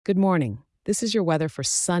Good morning. This is your weather for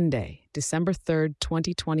Sunday, December 3rd,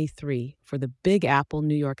 2023, for the Big Apple,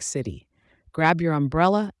 New York City. Grab your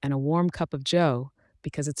umbrella and a warm cup of joe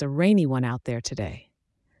because it's a rainy one out there today.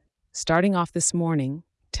 Starting off this morning,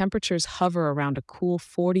 temperatures hover around a cool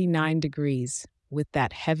 49 degrees with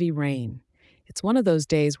that heavy rain. It's one of those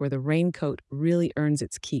days where the raincoat really earns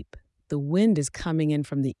its keep. The wind is coming in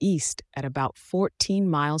from the east at about 14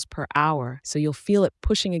 miles per hour, so you'll feel it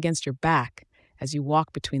pushing against your back as you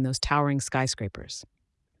walk between those towering skyscrapers.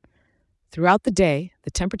 Throughout the day,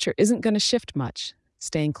 the temperature isn't going to shift much,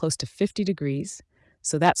 staying close to 50 degrees,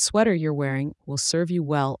 so that sweater you're wearing will serve you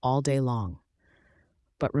well all day long.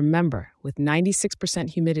 But remember, with 96%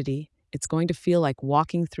 humidity, it's going to feel like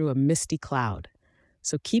walking through a misty cloud.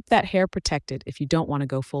 So keep that hair protected if you don't want to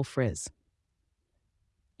go full frizz.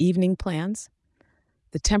 Evening plans?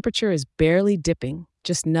 The temperature is barely dipping,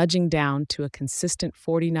 just nudging down to a consistent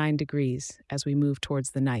 49 degrees as we move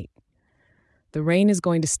towards the night. The rain is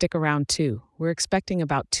going to stick around too. We're expecting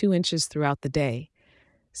about 2 inches throughout the day,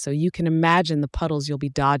 so you can imagine the puddles you'll be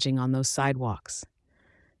dodging on those sidewalks.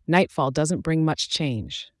 Nightfall doesn't bring much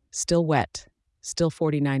change. Still wet, still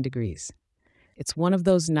 49 degrees. It's one of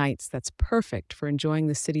those nights that's perfect for enjoying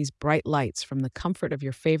the city's bright lights from the comfort of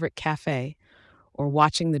your favorite cafe or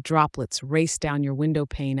watching the droplets race down your window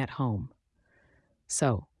pane at home.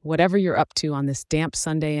 So, whatever you're up to on this damp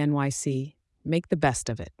Sunday NYC, make the best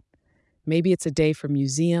of it. Maybe it's a day for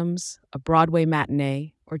museums, a Broadway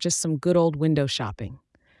matinee, or just some good old window shopping.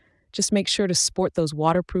 Just make sure to sport those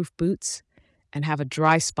waterproof boots and have a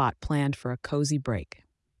dry spot planned for a cozy break.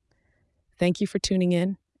 Thank you for tuning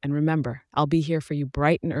in, and remember, I'll be here for you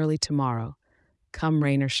bright and early tomorrow, come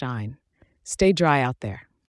rain or shine. Stay dry out there.